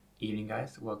Evening,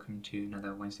 guys. Welcome to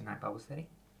another Wednesday night Bible study.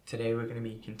 Today we're going to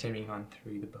be continuing on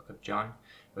through the book of John.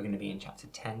 We're going to be in chapter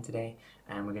 10 today,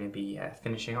 and we're going to be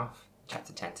finishing off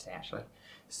chapter 10 today, actually.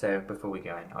 So before we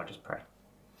go in, I'll just pray.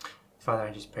 Father,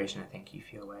 I just praise and I thank you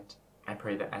for your word. I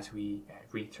pray that as we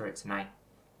read through it tonight,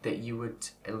 that you would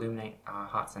illuminate our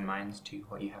hearts and minds to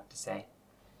what you have to say.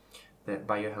 That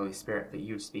by your Holy Spirit, that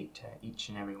you would speak to each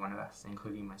and every one of us,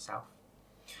 including myself.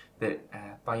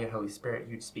 That by your Holy Spirit,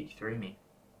 you'd speak through me,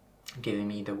 giving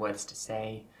me the words to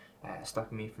say,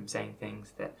 stopping me from saying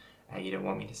things that you don't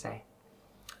want me to say.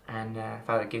 And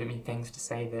Father, giving me things to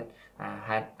say that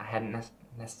I hadn't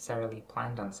necessarily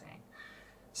planned on saying.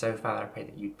 So Father, I pray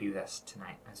that you'd be with us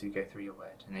tonight as we go through your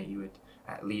word, and that you would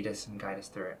lead us and guide us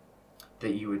through it.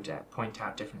 That you would point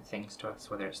out different things to us,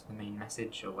 whether it's the main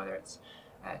message or whether it's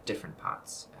different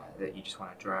parts that you just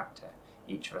want to draw out to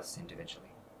each of us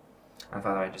individually. And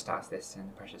Father, I just ask this in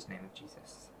the precious name of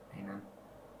Jesus. Amen.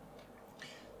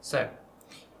 So,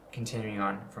 continuing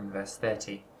on from verse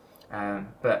 30,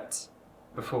 but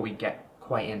before we get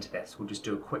quite into this, we'll just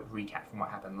do a quick recap from what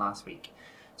happened last week.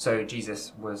 So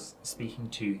Jesus was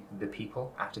speaking to the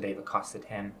people after they've accosted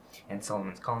him in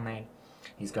Solomon's colonnade.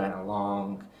 He's going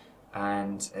along,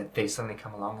 and they suddenly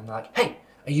come along and they're like, "Hey,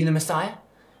 are you the Messiah?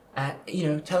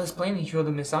 Tell us plainly if you're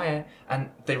the Messiah."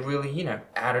 And they really,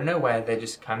 out of nowhere, they're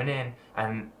just coming in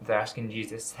and they're asking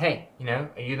Jesus, "Hey,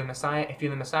 are you the Messiah? If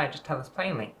you're the Messiah, just tell us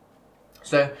plainly."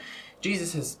 So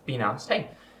Jesus has been asked, "Hey,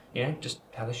 just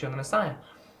tell us you're the Messiah."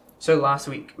 So last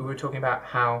week we were talking about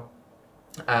how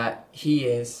he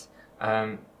is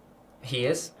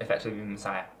effectively the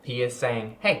Messiah. He is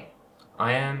saying, "Hey,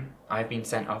 I've been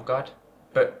sent of God,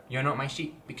 but you're not my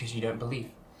sheep because you don't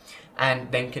believe."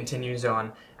 And then continues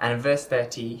on, and in verse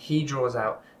 30, he draws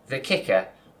out the kicker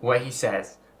where he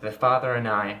says, "The Father and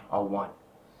I are one,"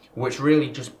 which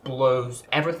really just blows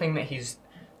everything that he's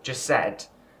just said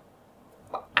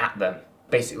at them,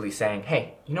 basically saying,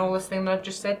 "Hey, all this thing that I've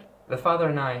just said? The Father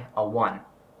and I are one,"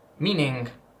 meaning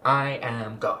I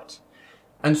am God.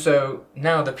 And so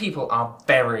now the people are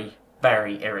very,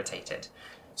 very irritated.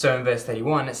 So in verse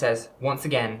 31 it says, once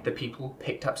again the people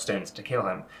picked up stones to kill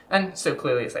him. And so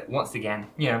clearly it's like, once again,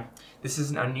 this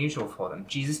isn't unusual for them.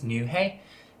 Jesus knew, hey,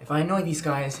 if I annoy these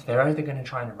guys, they're either going to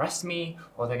try and arrest me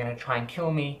or they're going to try and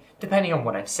kill me, depending on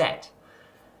what I've said.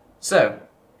 So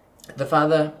the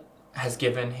Father has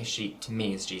given his sheep to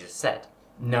me, as Jesus said.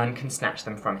 None can snatch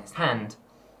them from his hand.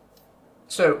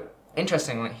 So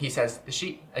interestingly, he says, the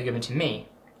sheep are given to me,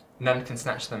 none can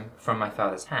snatch them from my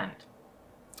Father's hand.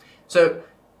 So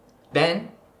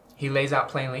then he lays out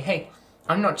plainly, hey,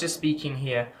 I'm not just speaking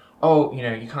here,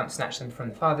 you can't snatch them from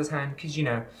the Father's hand, because,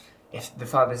 if the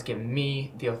Father's given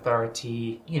me the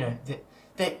authority,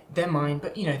 they're mine,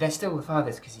 but, they're still the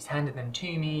Father's because he's handed them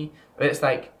to me. But it's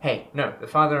like, hey, no, the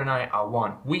Father and I are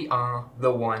one. We are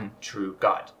the one true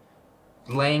God.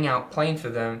 Laying out plain for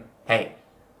them, hey,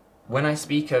 when I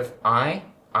speak of I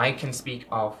can speak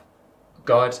of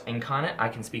God incarnate, I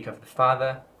can speak of the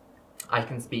Father, I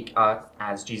can speak of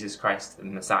as Jesus Christ, the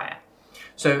Messiah.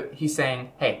 So he's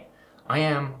saying, hey, I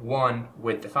am one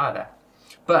with the Father.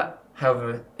 But,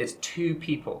 however, it's two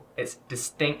people. It's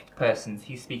distinct persons.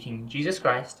 He's speaking Jesus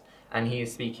Christ, and he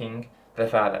is speaking the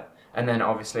Father. And then,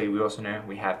 obviously, we also know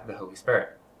we have the Holy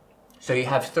Spirit. So you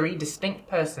have three distinct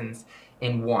persons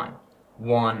in one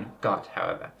God,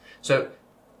 however. So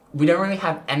we don't really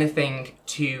have anything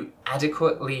to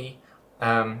adequately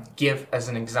give as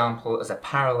an example, as a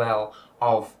parallel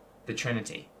of the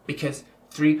Trinity. Because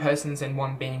three persons in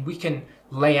one being, we can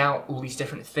lay out all these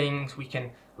different things. We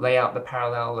can lay out the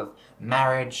parallel of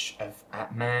marriage, of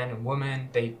man and woman.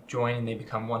 They join and they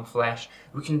become one flesh.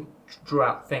 We can draw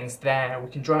out things there.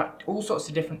 We can draw out all sorts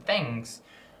of different things.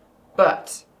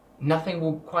 But nothing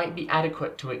will quite be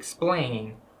adequate to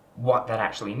explain what that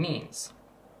actually means.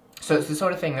 So it's the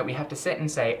sort of thing that we have to sit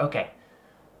and say, okay,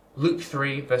 Luke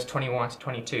 3, verse 21 to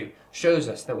 22 shows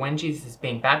us that when Jesus is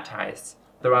being baptized,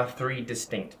 there are three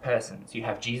distinct persons. You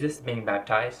have Jesus being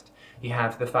baptized, you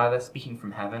have the Father speaking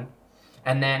from heaven,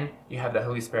 and then you have the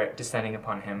Holy Spirit descending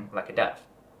upon him like a dove.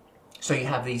 So you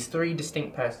have these three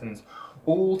distinct persons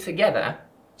all together,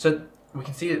 so we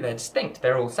can see that they're distinct,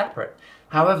 they're all separate.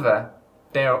 However,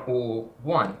 they are all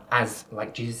one, as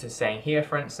like Jesus is saying here,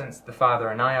 for instance, the Father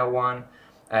and I are one.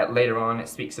 Later on, it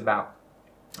speaks about,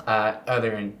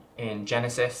 earlier in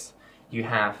Genesis, you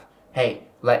have, hey,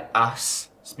 let us,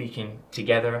 speaking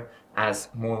together as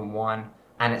more than one,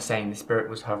 and it's saying the Spirit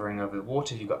was hovering over the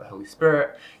waters. You've got the Holy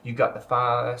Spirit, you've got the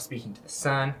Father speaking to the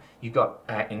Son, you've got,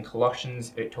 in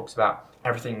Colossians, it talks about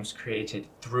everything was created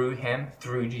through him,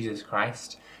 through Jesus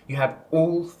Christ. You have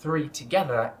all three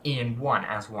together in one,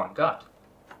 as one God.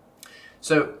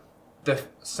 So the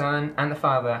Son and the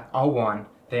Father are one.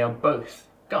 They are both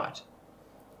God.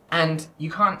 And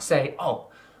you can't say, oh,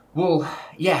 well,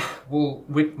 yeah,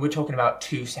 we're talking about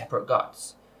two separate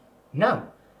gods. No,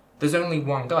 there's only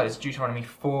one God. As Deuteronomy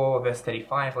 4 verse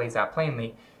 35 lays out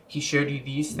plainly, he showed you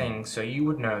these things so you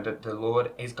would know that the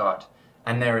Lord is God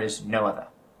and there is no other.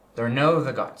 There are no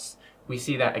other gods. We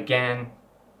see that again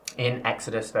in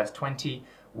Exodus verse 20,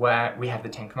 where we have the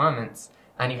Ten Commandments,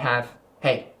 and you have,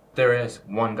 hey, there is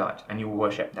one God, and you will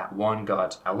worship that one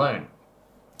God alone.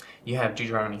 You have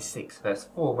Deuteronomy 6 verse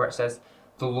 4, where it says,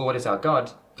 the Lord is our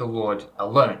God, the Lord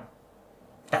alone.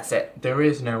 That's it. There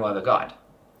is no other God.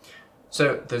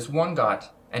 So there's one God,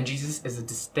 and Jesus is a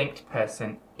distinct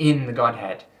person in the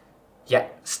Godhead,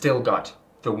 yet still God,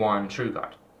 the one true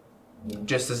God.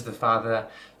 Just as the Father,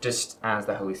 just as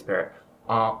the Holy Spirit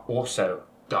are also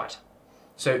God.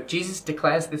 So Jesus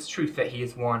declares this truth that he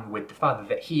is one with the Father,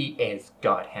 that he is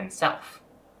God himself.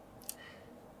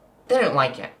 They don't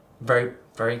like it very,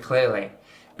 very clearly,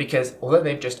 because although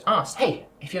they've just asked, hey,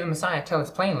 if you're the Messiah, tell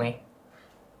us plainly,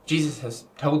 Jesus has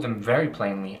told them very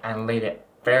plainly and laid it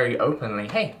very openly,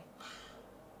 hey,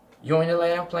 you want me to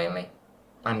lay it out plainly?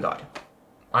 I'm God.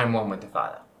 I'm one with the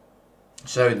Father.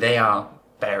 So they are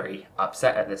very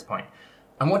upset at this point.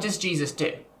 And what does Jesus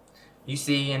do? You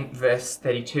see in verse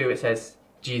 32 it says,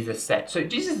 Jesus said. So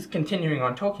Jesus is continuing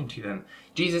on talking to them.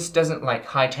 Jesus doesn't like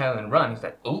hightail and run. He's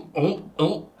like, oh, oh,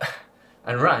 oh,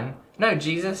 and run. No,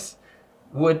 Jesus,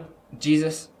 where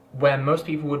most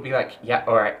people would be like, yeah,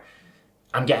 all right,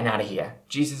 I'm getting out of here.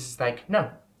 Jesus is like, no,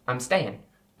 I'm staying.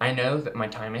 I know that my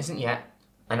time isn't yet,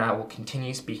 and I will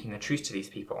continue speaking the truth to these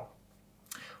people.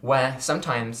 Where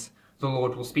sometimes the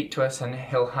Lord will speak to us and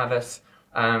he'll have us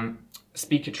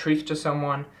speak a truth to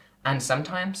someone, and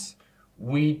sometimes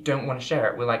we don't want to share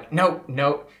it. We're like,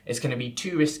 no, it's going to be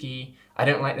too risky. I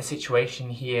don't like the situation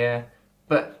here.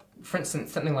 But for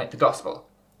instance, something like the gospel.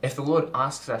 If the Lord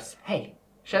asks us, hey,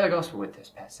 share the gospel with this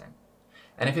person.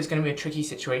 And if it's going to be a tricky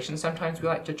situation, sometimes we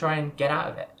like to try and get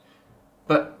out of it.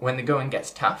 But when the going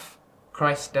gets tough,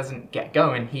 Christ doesn't get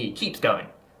going, he keeps going.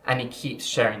 And he keeps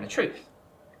sharing the truth.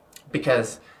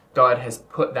 Because God has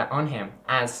put that on him.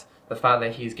 As the Father,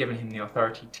 he's given him the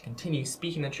authority to continue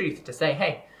speaking the truth, to say,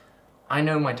 hey, I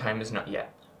know my time is not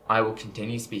yet. I will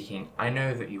continue speaking. I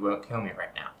know that you won't kill me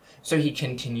right now. So he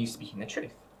continues speaking the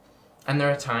truth. And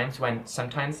there are times when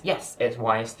sometimes, yes, it's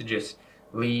wise to just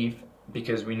leave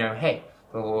because we know, hey,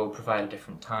 the Lord will provide a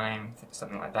different time,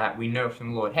 something like that. We know from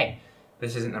the Lord, hey,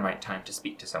 this isn't the right time to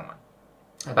speak to someone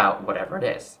about whatever it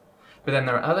is. But then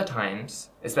there are other times,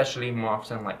 especially more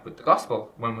often like with the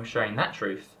gospel, when we're sharing that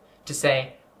truth, to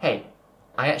say, hey,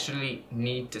 I actually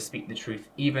need to speak the truth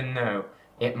even though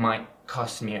it might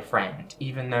cost me a friend,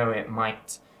 even though it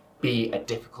might be a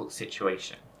difficult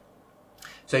situation.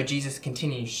 So Jesus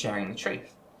continues sharing the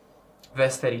truth.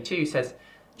 Verse 32 says,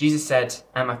 Jesus said,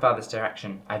 at my Father's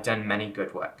direction, I've done many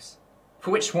good works.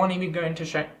 For which one are you going to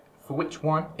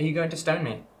stone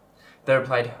me? They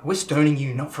replied, we're stoning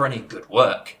you not for any good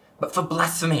work, but for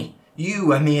blasphemy.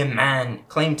 You, a mere man,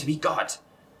 claim to be God.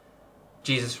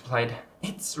 Jesus replied,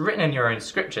 it's written in your own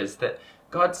scriptures that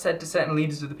God said to certain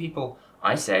leaders of the people,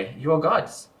 I say, you are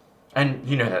gods. And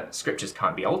you know that scriptures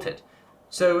can't be altered.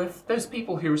 So if those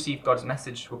people who received God's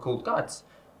message were called gods,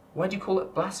 why do you call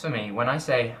it blasphemy when I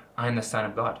say, I am the Son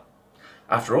of God?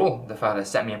 After all, the Father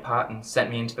set me apart and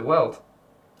sent me into the world.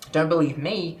 Don't believe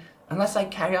me unless I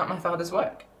carry out my Father's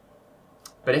work.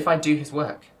 But if I do his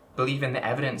work, believe in the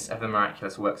evidence of the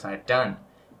miraculous works I have done,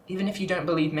 even if you don't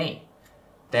believe me.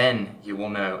 Then you will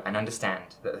know and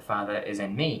understand that the Father is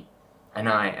in me, and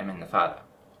I am in the Father.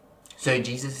 So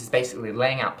Jesus is basically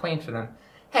laying out plain for them,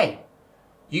 hey,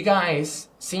 you guys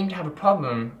seem to have a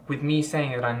problem with me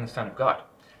saying that I'm the Son of God.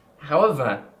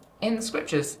 However, in the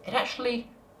scriptures,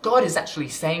 God is actually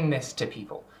saying this to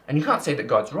people. And you can't say that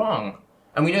God's wrong.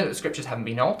 And we know that the scriptures haven't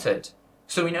been altered.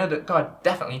 So we know that God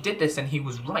definitely did this and he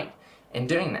was right in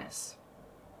doing this.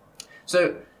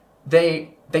 So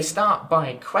they start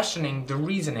by questioning the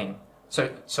reasoning.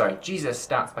 Jesus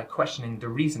starts by questioning the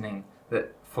reasoning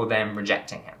that for them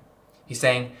rejecting him. He's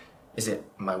saying, is it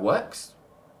my works?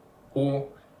 Or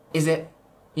is it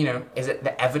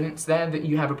the evidence there that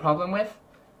you have a problem with?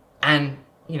 And,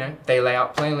 they lay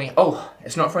out plainly, oh,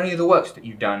 it's not for any of the works that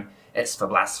you've done, it's for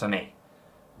blasphemy.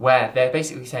 Where they're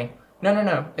basically saying,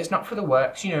 no, it's not for the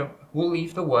works, we'll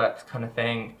leave the works kind of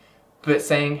thing. But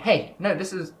saying, hey, no,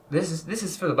 this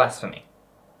is for the blasphemy.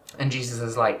 And Jesus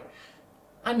is like,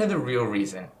 I know the real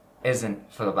reason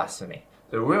isn't for the blasphemy.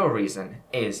 The real reason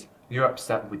is you're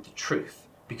upset with the truth,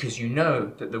 because you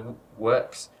know that the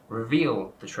works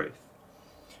reveal the truth.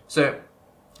 So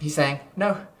he's saying,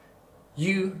 no,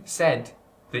 you said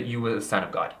that you were the Son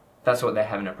of God. That's what they're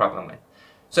having a problem with.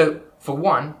 So, for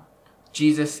one,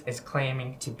 Jesus is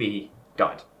claiming to be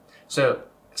God. So,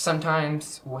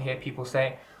 sometimes we'll hear people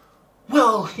say,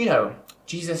 well,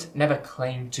 Jesus never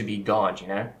claimed to be God,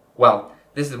 Well,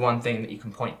 this is one thing that you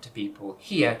can point to people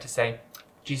here to say,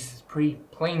 Jesus is pretty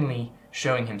plainly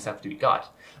showing himself to be God.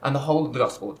 And the whole of the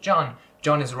Gospel of John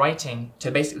is writing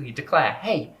to basically declare,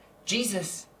 hey,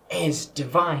 Jesus is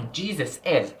divine. Jesus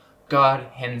is God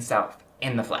himself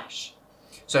in the flesh.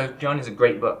 So John is a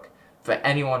great book for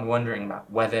anyone wondering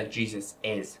about whether Jesus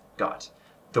is God,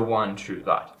 the one true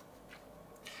God.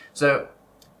 So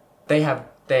they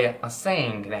are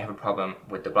saying they have a problem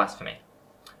with the blasphemy.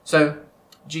 So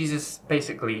Jesus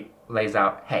basically lays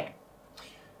out, hey,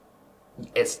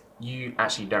 you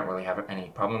actually don't really have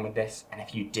any problem with this, and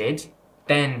if you did,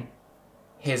 then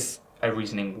here's a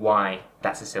reasoning why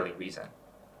that's a silly reason.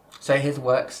 So his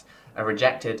works are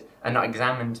rejected and not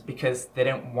examined because they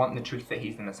don't want the truth that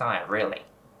he's the Messiah, really.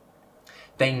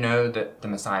 They know that the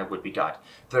Messiah would be God.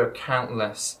 There are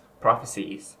countless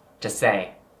prophecies to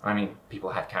say,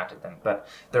 people have counted them, but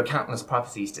there are countless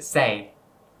prophecies to say,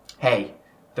 hey,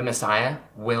 the Messiah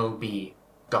will be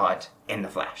God in the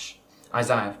flesh.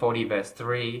 Isaiah 40 verse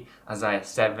 3, Isaiah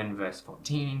 7 verse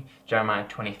 14, Jeremiah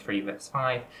 23 verse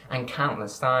 5, and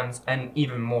countless psalms, and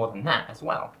even more than that as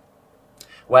well.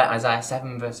 Where Isaiah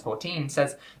 7 verse 14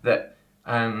 says that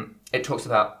it talks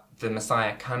about the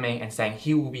Messiah coming and saying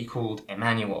he will be called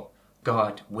Emmanuel,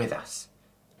 God with us.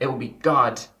 It will be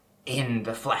God in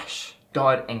the flesh,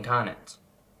 God incarnate.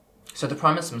 So the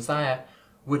promised Messiah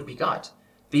would be God.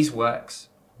 These works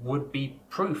would be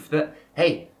proof that,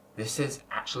 hey, this is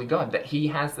actually God, that he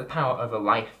has the power over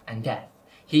life and death.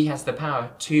 He has the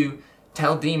power to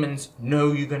tell demons,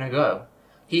 no, you're going to go.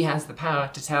 He has the power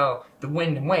to tell the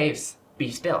wind and waves, be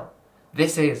still.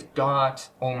 This is God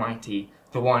Almighty,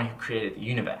 the one who created the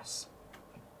universe.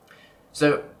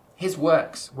 So his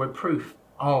works were proof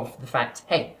of the fact,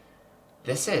 hey,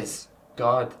 this is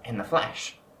God in the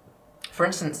flesh. For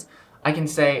instance, I can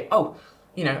say, oh,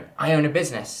 I own a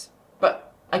business,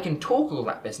 but I can talk all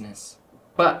that business.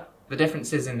 But the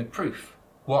difference is in the proof.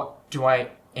 What do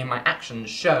I, in my actions,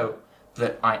 show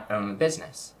that I own a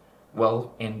business?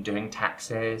 Well, in doing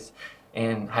taxes,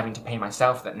 in having to pay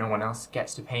myself that no one else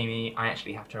gets to pay me, I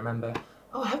actually have to remember,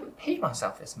 oh, I haven't paid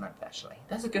myself this month, actually.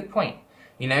 That's a good point.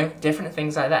 Different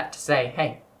things like that to say,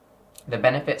 hey, the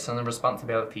benefits and the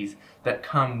responsibilities that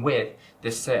come with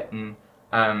this certain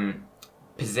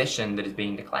position that is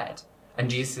being declared. And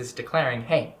Jesus is declaring,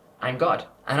 hey, I'm God,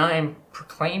 and I am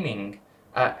proclaiming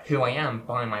who I am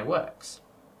by my works.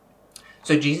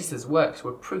 So Jesus' works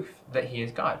were proof that he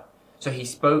is God. So he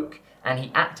spoke and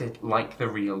he acted like the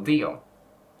real deal.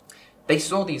 They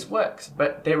saw these works,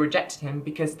 but they rejected him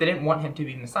because they didn't want him to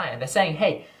be Messiah. They're saying,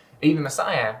 hey, be the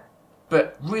Messiah,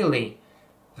 but really,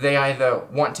 they either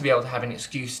want to be able to have an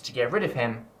excuse to get rid of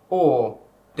him, or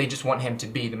they just want him to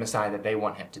be the Messiah that they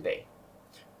want him to be.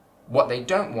 What they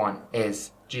don't want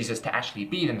is Jesus to actually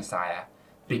be the Messiah,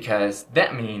 because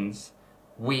that means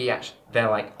they're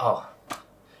like, oh,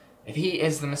 if he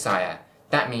is the Messiah,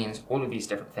 that means all of these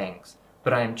different things.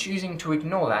 But I am choosing to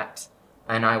ignore that,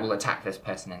 and I will attack this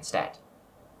person instead.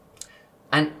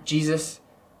 And Jesus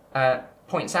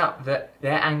points out that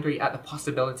they're angry at the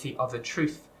possibility of the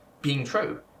truth being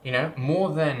true,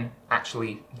 more than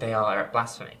actually they are at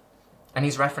blasphemy. And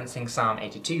he's referencing Psalm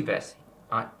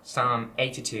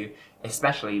 82,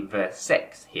 especially verse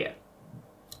 6 here,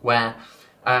 where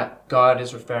God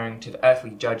is referring to the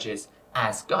earthly judges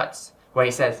as gods, where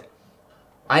he says,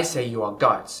 I say you are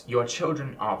gods, you are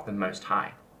children of the Most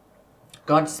High.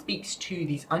 God speaks to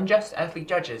these unjust earthly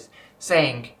judges,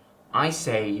 saying, I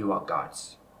say you are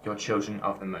gods, you are children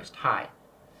of the Most High.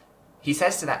 He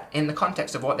says to that, in the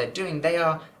context of what they're doing, they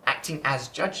are acting as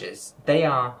judges. They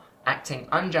are acting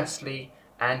unjustly,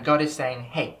 and God is saying,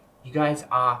 hey, you guys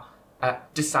are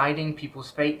deciding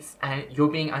people's fates, and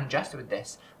you're being unjust with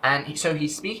this. And so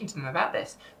he's speaking to them about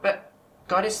this. But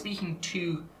God is speaking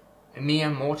to mere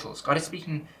mortals. God is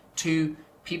speaking to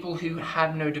people who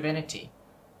have no divinity.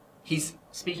 He's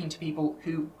speaking to people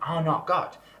who are not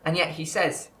God. And yet he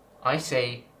says, I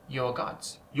say you're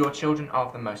gods. You're children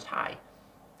of the Most High.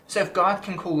 So if God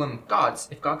can call them gods,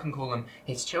 if God can call them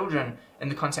his children in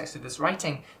the context of this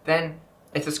writing, then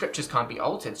if the scriptures can't be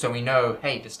altered, so we know,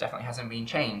 hey, this definitely hasn't been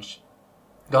changed,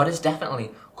 God is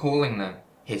definitely calling them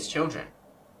his children.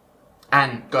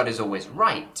 And God is always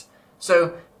right.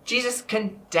 So Jesus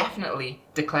can definitely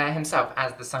declare himself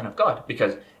as the Son of God,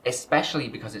 especially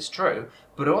because it's true,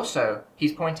 but also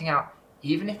he's pointing out,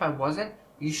 even if I wasn't,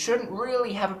 you shouldn't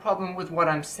really have a problem with what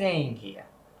I'm saying here.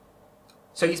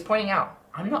 So he's pointing out,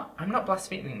 I'm not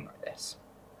blaspheming by this.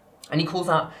 And he calls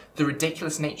out the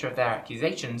ridiculous nature of their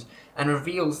accusations and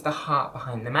reveals the heart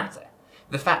behind the matter.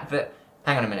 The fact that,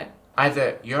 hang on a minute,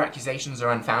 either your accusations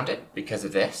are unfounded because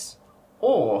of this,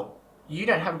 or you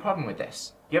don't have a problem with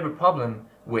this. You have a problem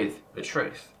with the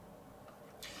truth.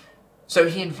 So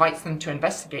he invites them to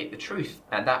investigate the truth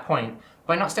at that point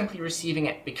by not simply receiving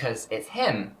it because it's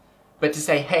him, but to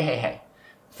say, hey,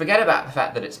 forget about the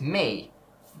fact that it's me.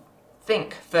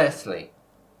 Think, firstly,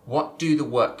 what do the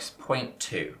works point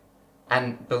to?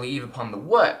 And believe upon the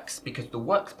works because the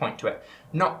works point to it,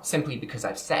 not simply because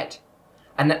I've said.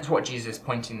 And that's what Jesus is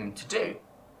pointing them to do.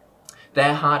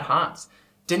 Their hard hearts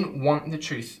didn't want the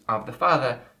truth of the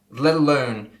Father, let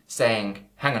alone saying,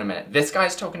 hang on a minute, this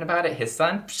guy's talking about it, his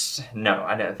son? Psst, no,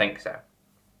 I don't think so.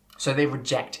 So they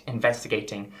reject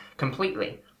investigating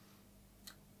completely.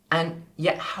 And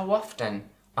yet, how often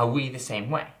are we the same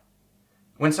way?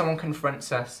 When someone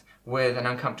confronts us with an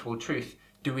uncomfortable truth,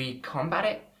 do we combat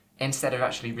it instead of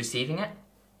actually receiving it?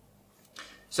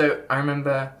 So I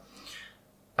remember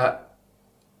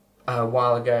a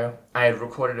while ago, I had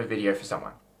recorded a video for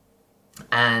someone.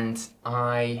 And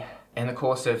in the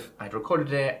course of, I'd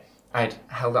recorded it, I'd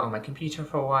held it on my computer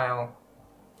for a while,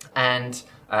 and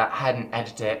hadn't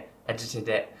edited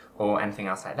it, or anything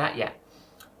else like that yet.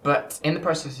 But in the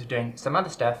process of doing some other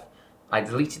stuff, I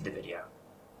deleted the video.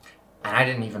 And I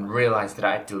didn't even realize that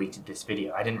I had deleted this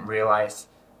video. I didn't realize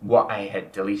what I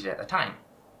had deleted at the time.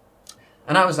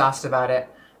 And I was asked about it,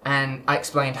 and I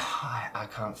explained, I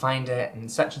can't find it,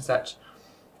 and such.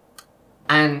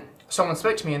 And someone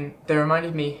spoke to me, and they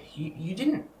reminded me, you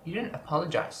didn't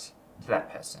apologize to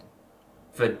that person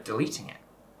for deleting it,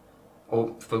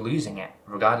 or for losing it,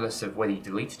 regardless of whether you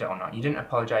deleted it or not. You didn't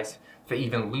apologize for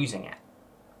even losing it.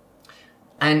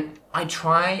 And I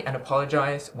try and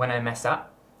apologize when I mess up.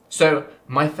 So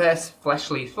my first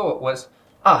fleshly thought was,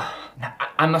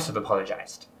 I must have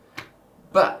apologized.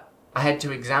 But I had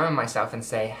to examine myself and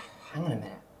say, hang on a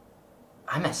minute,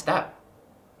 I messed up.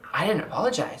 I didn't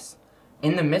apologize.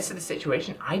 In the midst of the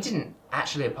situation, I didn't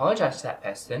actually apologize to that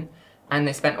person, and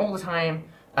they spent all the time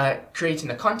creating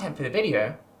the content for the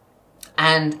video,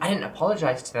 and I didn't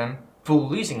apologize to them for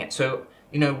losing it. So,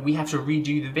 we have to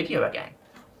redo the video again.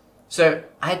 So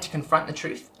I had to confront the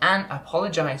truth and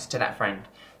apologize to that friend,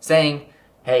 saying,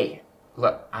 hey,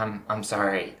 look, I'm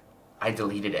sorry, I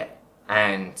deleted it.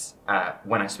 And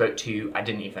when I spoke to you, I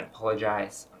didn't even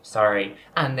apologize. I'm sorry.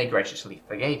 And they graciously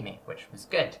forgave me, which was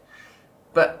good.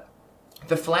 But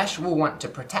the flesh will want to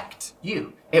protect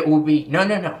you. It will be,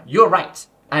 no, you're right.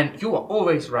 And you are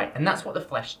always right. And that's what the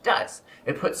flesh does.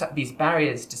 It puts up these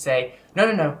barriers to say,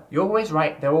 no, you're always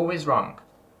right, they're always wrong.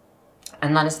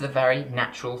 And that is the very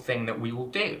natural thing that we will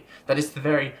do. That is the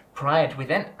very pride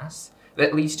within us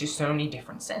that leads to so many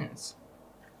different sins.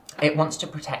 It wants to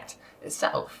protect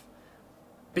itself.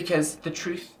 Because the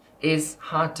truth is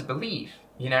hard to believe,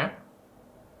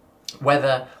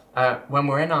 Whether when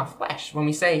we're in our flesh, when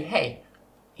we say, hey,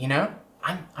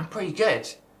 I'm pretty good.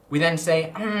 We then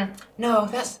say, no,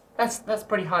 that's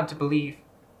pretty hard to believe.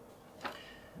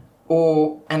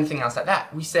 Or anything else like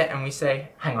that. We sit and we say,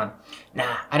 hang on,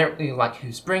 nah, I don't really like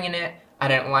who's bringing it, I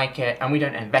don't like it, and we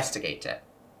don't investigate it.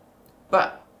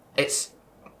 But it's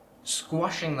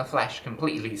squashing the flesh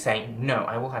completely, saying, no,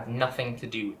 I will have nothing to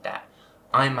do with that.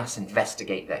 I must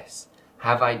investigate this.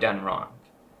 Have I done wrong?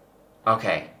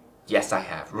 Okay, yes I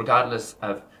have. Regardless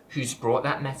of who's brought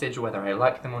that message, whether I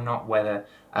like them or not, whether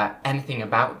anything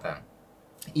about them,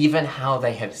 even how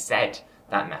they have said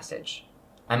that message.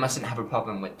 I mustn't have a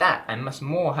problem with that. I must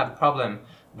more have a problem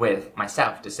with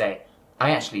myself to say,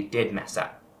 I actually did mess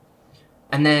up.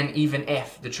 And then even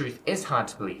if the truth is hard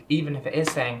to believe, even if it is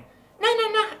saying,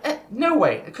 no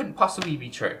way, it couldn't possibly be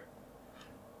true.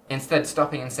 Instead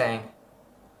stopping and saying,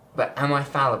 but am I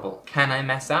fallible? Can I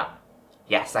mess up?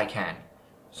 Yes, I can.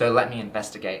 So let me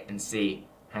investigate and see,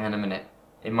 hang on a minute,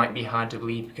 it might be hard to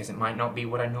believe because it might not be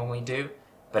what I normally do,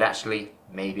 but actually,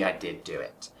 maybe I did do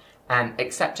it. And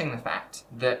accepting the fact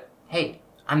that, hey,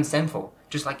 I'm sinful,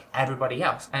 just like everybody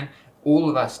else. And all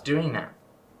of us doing that.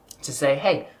 To say,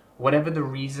 hey, whatever the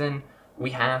reason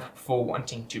we have for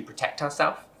wanting to protect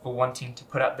ourselves, for wanting to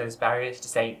put up those barriers, to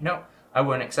say, no, I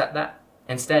won't accept that.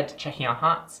 Instead, checking our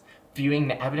hearts, viewing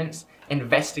the evidence,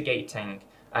 investigating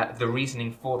the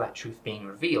reasoning for that truth being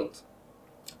revealed,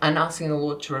 and asking the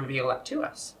Lord to reveal that to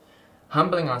us.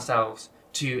 Humbling ourselves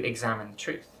to examine the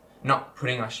truth, not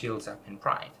putting our shields up in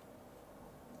pride.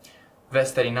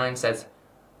 Verse 39 says,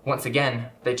 once again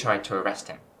they tried to arrest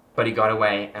him, but he got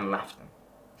away and left them.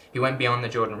 He went beyond the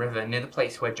Jordan River near the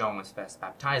place where John was first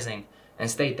baptizing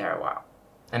and stayed there a while,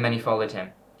 and many followed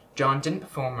him, John didn't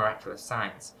perform miraculous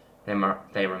signs, they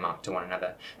remarked to one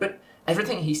another, but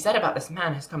everything he said about this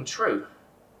man has come true.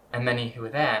 And many who were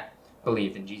there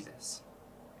believed in Jesus.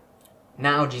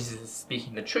 Now Jesus is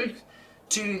speaking the truth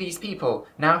to these people.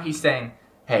 Now he's saying,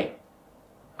 hey,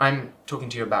 I'm talking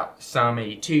to you about Psalm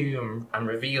 82, I'm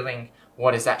revealing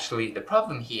what is actually the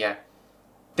problem here.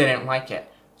 They don't like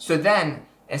it. So then,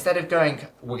 instead of going,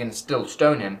 we're going to still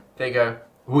stone him, they go,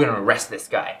 we're going to arrest this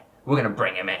guy. We're going to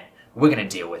bring him in. We're going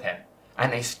to deal with him.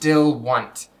 And they still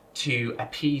want to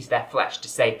appease their flesh, to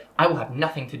say, I will have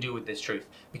nothing to do with this truth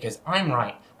because I'm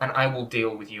right and I will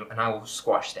deal with you and I will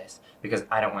squash this because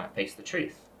I don't want to face the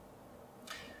truth.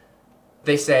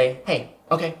 They say, hey,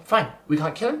 okay, fine, we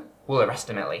can't kill him, we'll arrest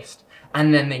him at least.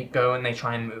 And then they go and they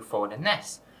try and move forward in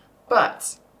this.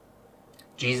 But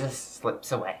Jesus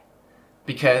slips away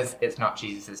because it's not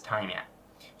Jesus' time yet.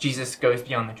 Jesus goes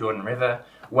beyond the Jordan River,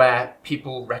 where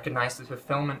people recognize the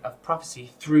fulfillment of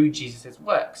prophecy through Jesus'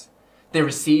 works. They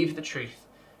receive the truth.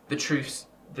 The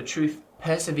truth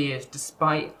perseveres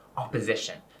despite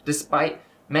opposition, despite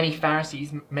many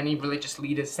Pharisees, many religious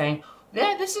leaders saying,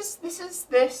 yeah, this is,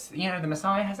 the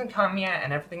Messiah hasn't come yet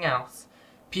and everything else.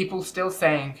 People still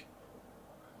saying,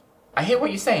 I hear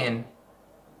what you're saying,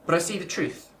 but I see the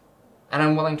truth, and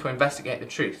I'm willing to investigate the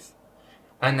truth.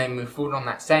 And they move forward on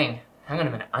that saying, hang on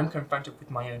a minute, I'm confronted with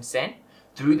my own sin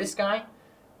through this guy,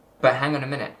 but hang on a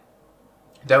minute.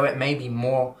 Though it may be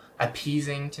more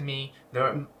appeasing to me,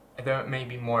 though it may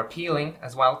be more appealing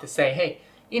as well to say, hey,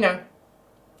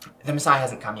 the Messiah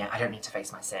hasn't come yet, I don't need to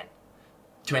face my sin.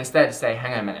 To instead say,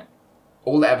 hang on a minute,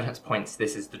 all the evidence points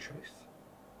this is the truth.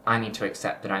 I need to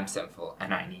accept that I'm sinful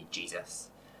and I need Jesus.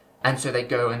 And so they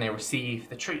go and they receive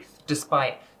the truth,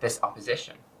 despite this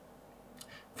opposition.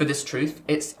 For this truth,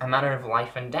 it's a matter of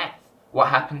life and death. What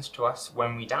happens to us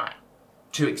when we die?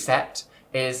 To accept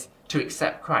is to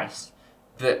accept Christ,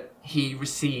 that he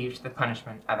received the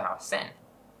punishment of our sin.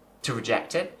 To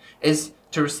reject it is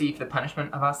to receive the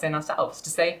punishment of our sin ourselves, to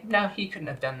say, no, he couldn't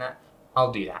have done that,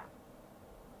 I'll do that.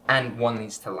 And one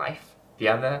leads to life, the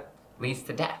other leads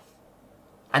to death.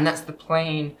 And that's the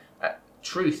plain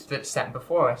truth that's set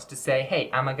before us, to say, hey,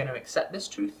 am I going to accept this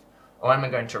truth or am I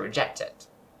going to reject it?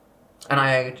 And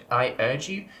I urge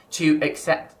you to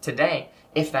accept today,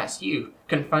 if that's you,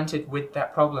 confronted with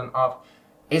that problem of,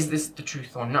 is this the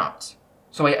truth or not?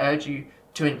 So I urge you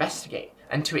to investigate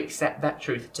and to accept that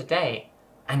truth today,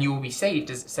 and you will be saved,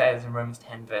 as it says in Romans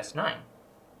 10 verse 9.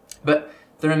 But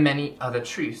there are many other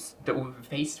truths that we'll be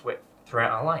faced with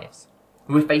throughout our lives.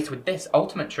 We're faced with this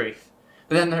ultimate truth,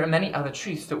 but then there are many other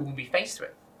truths that we'll be faced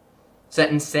with.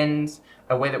 Certain sins,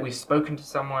 a way that we've spoken to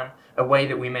someone, a way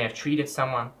that we may have treated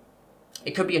someone.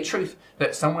 It could be a truth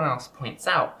that someone else points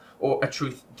out, or a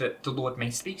truth that the Lord may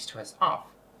speak to us of.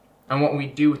 And what we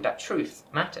do with that truth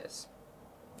matters.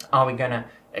 Are we going to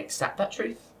accept that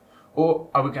truth, or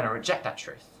are we going to reject that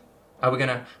truth? Are we going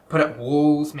to put up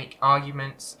walls, make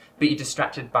arguments, be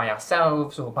distracted by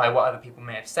ourselves or by what other people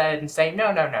may have said and say,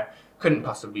 no, couldn't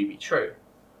possibly be true?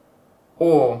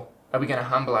 Or are we going to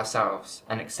humble ourselves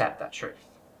and accept that truth?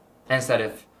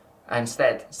 Instead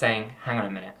saying, hang on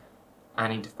a minute, I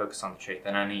need to focus on the truth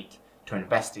and I need to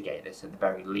investigate this at the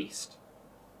very least.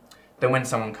 That when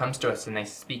someone comes to us and they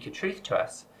speak a truth to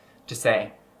us, to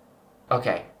say,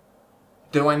 okay,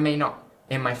 though I may not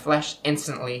in my flesh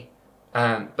instantly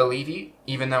believe you,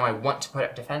 even though I want to put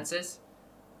up defenses,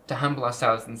 to humble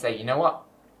ourselves and say, you know what,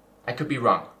 I could be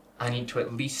wrong. I need to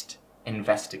at least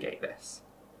investigate this.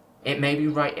 It may be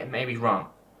right, it may be wrong,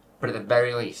 but at the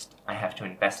very least, I have to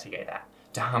investigate that,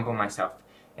 to humble myself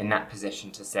in that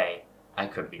position to say, I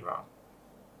could be wrong.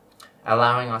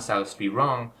 Allowing ourselves to be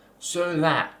wrong so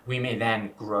that we may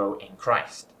then grow in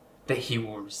Christ, that he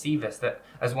will receive us, that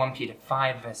as 1 Peter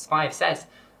 5 verse 5 says,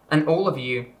 and all of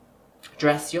you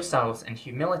dress yourselves in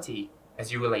humility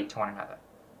as you relate to one another.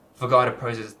 For God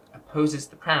opposes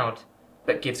the proud,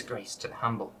 but gives grace to the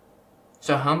humble.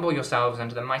 So humble yourselves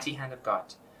under the mighty hand of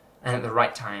God, and at the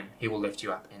right time he will lift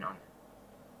you up in honor.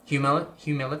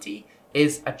 Humility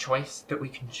is a choice that we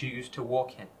can choose to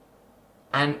walk in.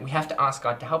 And we have to ask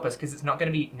God to help us, because it's not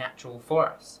going to be natural for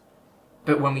us.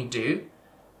 But when we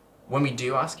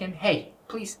do ask him, hey,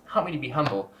 please help me to be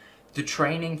humble, the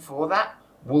training for that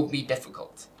will be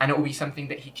difficult. And it will be something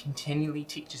that he continually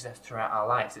teaches us throughout our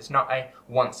lives. It's not a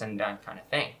once and done kind of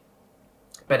thing.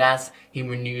 But as he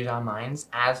renews our minds,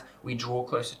 as we draw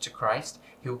closer to Christ,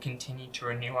 he will continue to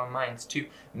renew our minds to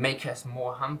make us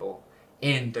more humble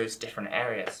in those different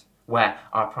areas where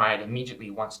our pride immediately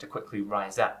wants to quickly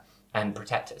rise up and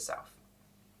protect itself.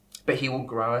 But he will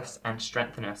grow us and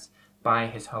strengthen us by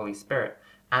his Holy Spirit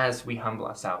as we humble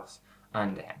ourselves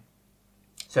under him.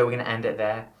 So we're going to end it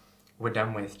there. we're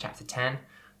done with chapter 10.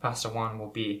 Pastor Juan will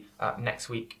be up next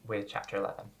week with chapter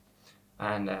 11.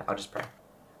 And I'll just pray.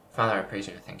 Father, I praise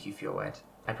you and thank you for your word.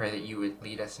 I pray that you would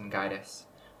lead us and guide us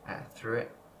through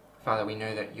it. Father, we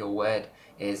know that your word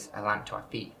is a lamp to our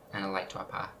feet and a light to our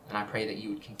path. And I pray that you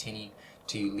would continue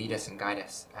to lead us and guide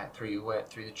us through your word,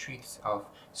 through the truths of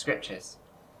scriptures.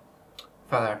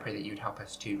 Father, I pray that you would help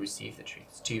us to receive the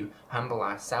truths, to humble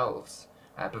ourselves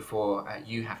before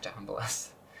you have to humble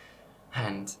us.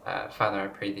 And Father, I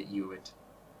pray that you would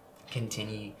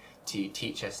continue to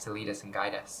teach us, to lead us and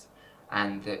guide us,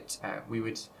 and that we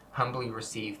would humbly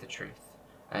receive the truth,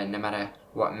 no matter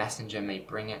what messenger may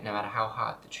bring it, no matter how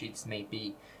hard the truths may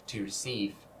be to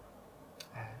receive.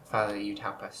 Father, that you'd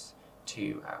help us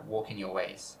to walk in your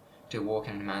ways, to walk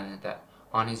in a manner that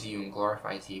honours you and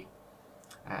glorifies you,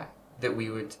 that we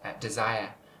would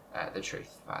desire the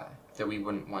truth, Father, that we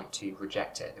wouldn't want to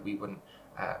reject it, that we wouldn't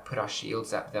put our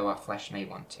shields up though our flesh may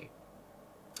want to,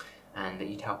 and that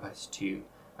you'd help us to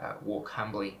walk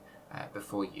humbly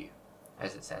before you,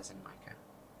 as it says in Micah.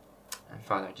 And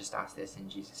Father, I just ask this in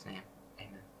Jesus' name.